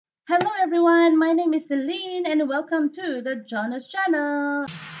Hello everyone, my name is Celine and welcome to the Johnos channel.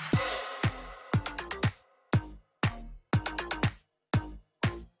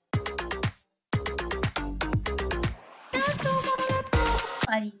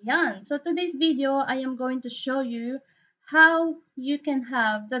 Ayan, so today's video I am going to show you how you can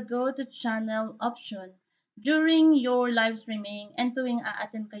have the go to channel option during your live streaming and tuwing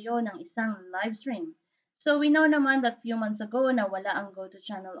a-attend kayo ng isang live stream. So we know naman that few months ago na wala ang go to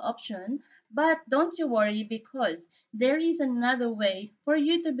channel option, but don't you worry because there is another way for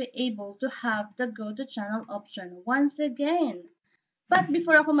you to be able to have the go to channel option once again. But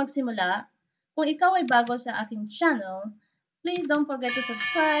before ako magsimula, kung ikaw ay bago sa aking channel, please don't forget to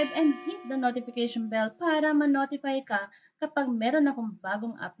subscribe and hit the notification bell para ma-notify ka kapag meron akong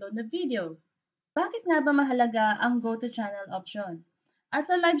bagong upload na video. Bakit nga ba mahalaga ang go to channel option? As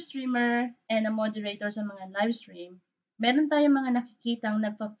a live streamer and a moderator sa mga live stream, meron tayong mga nakikitang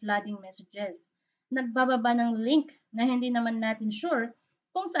nagpa-flooding messages. Nagbababa ng link na hindi naman natin sure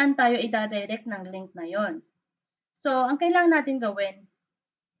kung saan tayo i-direct ng link na yon. So, ang kailangan natin gawin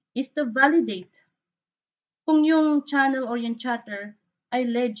is to validate kung yung channel or yung chatter ay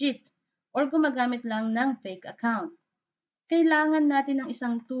legit or gumagamit lang ng fake account. Kailangan natin ng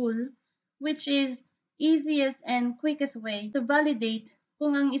isang tool which is easiest and quickest way to validate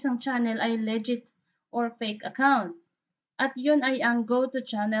kung ang isang channel ay legit or fake account. At yun ay ang go to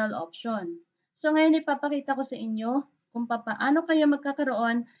channel option. So ngayon ipapakita ko sa inyo kung paano kayo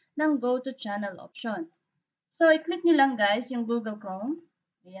magkakaroon ng go to channel option. So i-click nyo lang guys yung Google Chrome.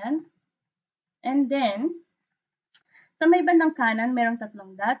 Ayan. And then, sa may bandang kanan, merong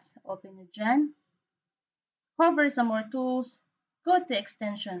tatlong dots. Open nyo dyan. Hover sa more tools. Go to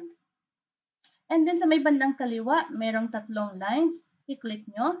extensions. And then sa may bandang kaliwa, merong tatlong lines. I-click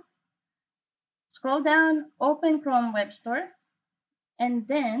nyo. Scroll down. Open Chrome Web Store. And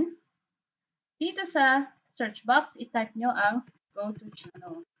then, dito sa search box, i-type nyo ang go to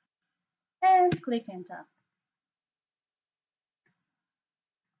channel. And click enter.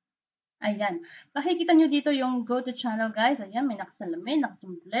 Ayan. Makikita nyo dito yung go to channel guys. Ayan, may nakasalamin,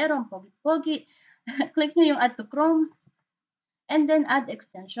 nakasombrero, ang pogi-pogi. Click nyo yung add to Chrome. And then add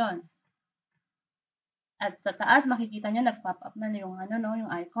extension. At sa taas, makikita nyo, nag-pop up na yung,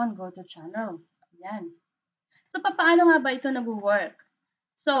 yung icon, go to channel. Ayan. So, paano nga ba ito nag-work?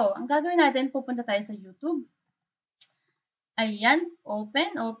 So, ang gagawin natin, pupunta tayo sa YouTube. Ayan,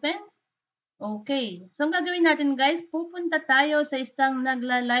 open. Okay. So, ang gagawin natin guys, pupunta tayo sa isang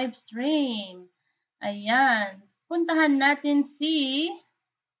nagla-live stream. Ayan. Puntahan natin si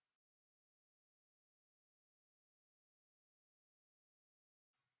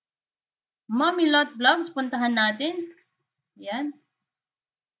Mommy Lot Vlogs. Puntahan natin. Ayan.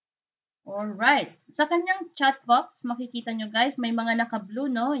 Alright. Sa kanyang chat box, makikita nyo guys, may mga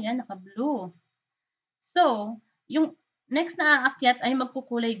naka-blue, no? Ayan, naka-blue. So, yung next na aakyat ay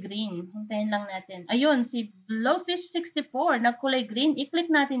magkukulay green. Hintayin lang natin. Ayun, si Blowfish64, nagkulay green.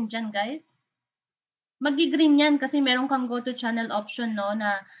 I-click natin dyan, guys. Magi-green yan kasi meron kang go to channel option, no,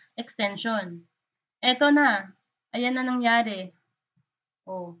 na extension. Eto na. Ayan na nangyari.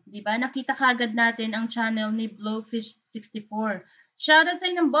 Oh, di ba? Nakita kagad natin ang channel ni Blowfish64. Shoutout sa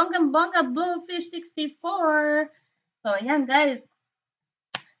inyong bonggang-bongga, Blowfish64! So, ayan, guys.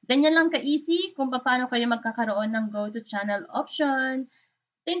 Ganyan lang ka-easy kung paano kayo magkakaroon ng go to channel option.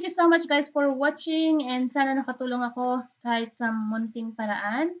 Thank you so much guys for watching and sana nakatulong ako kahit sa munting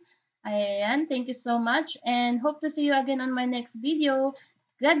paraan. Ayan, thank you so much and hope to see you again on my next video.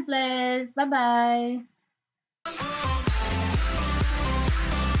 God bless. Bye-bye.